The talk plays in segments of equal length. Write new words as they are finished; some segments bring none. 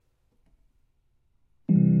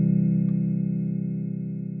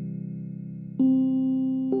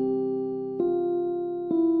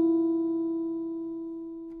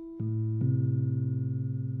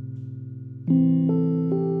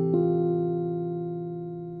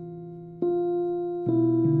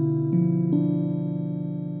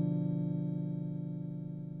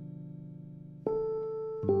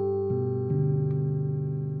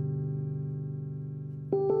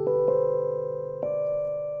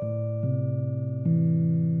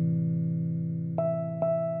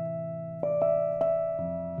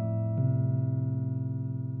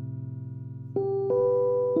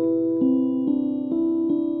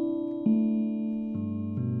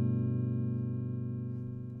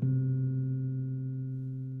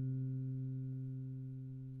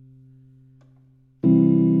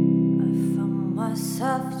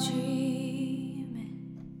myself dreaming,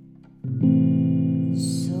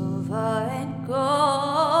 silver and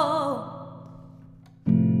gold,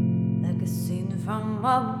 like a scene from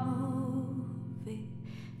a movie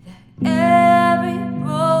that every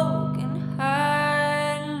broken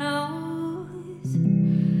heart knows.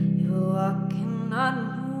 You're walking on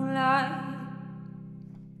moonlight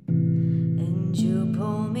and you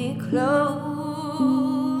pull me close.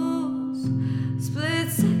 Split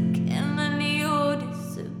second and you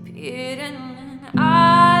disappeared, and then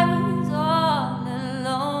I was all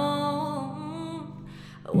alone.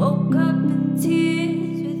 I woke up in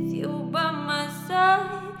tears with you by my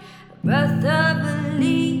side, a breath of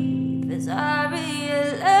relief as I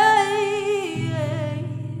realized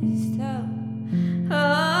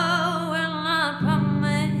how when I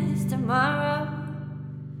promised tomorrow.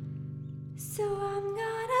 So I'm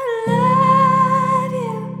gonna love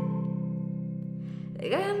you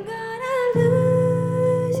like I'm gonna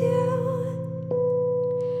lose you.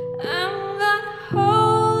 I'm gonna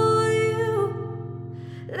hold you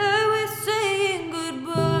like we're saying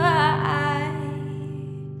goodbye.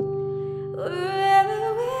 Wherever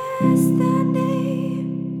we're standing,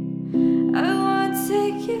 I won't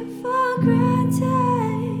take you for granted.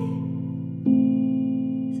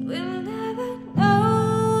 So we'll never know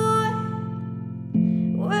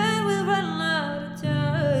when we'll run out of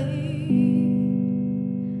time.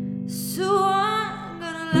 So I'm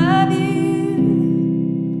gonna love you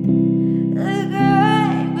like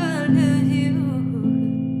I'm gonna lose you.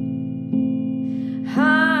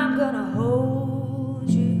 I'm gonna hold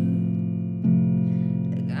you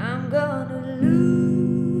like I'm gonna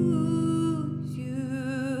lose you.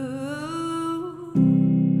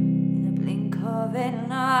 In the blink of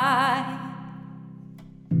an eye,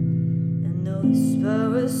 and the whisper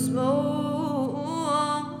of smoke,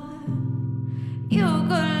 you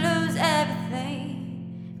could lose everything,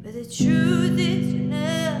 but the truth is you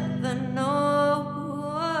never know.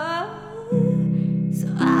 So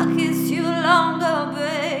I'll kiss you longer,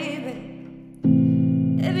 baby,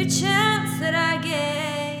 every chance that I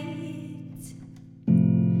get,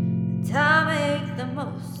 and I'll make the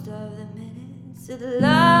most of the minutes of the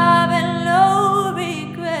love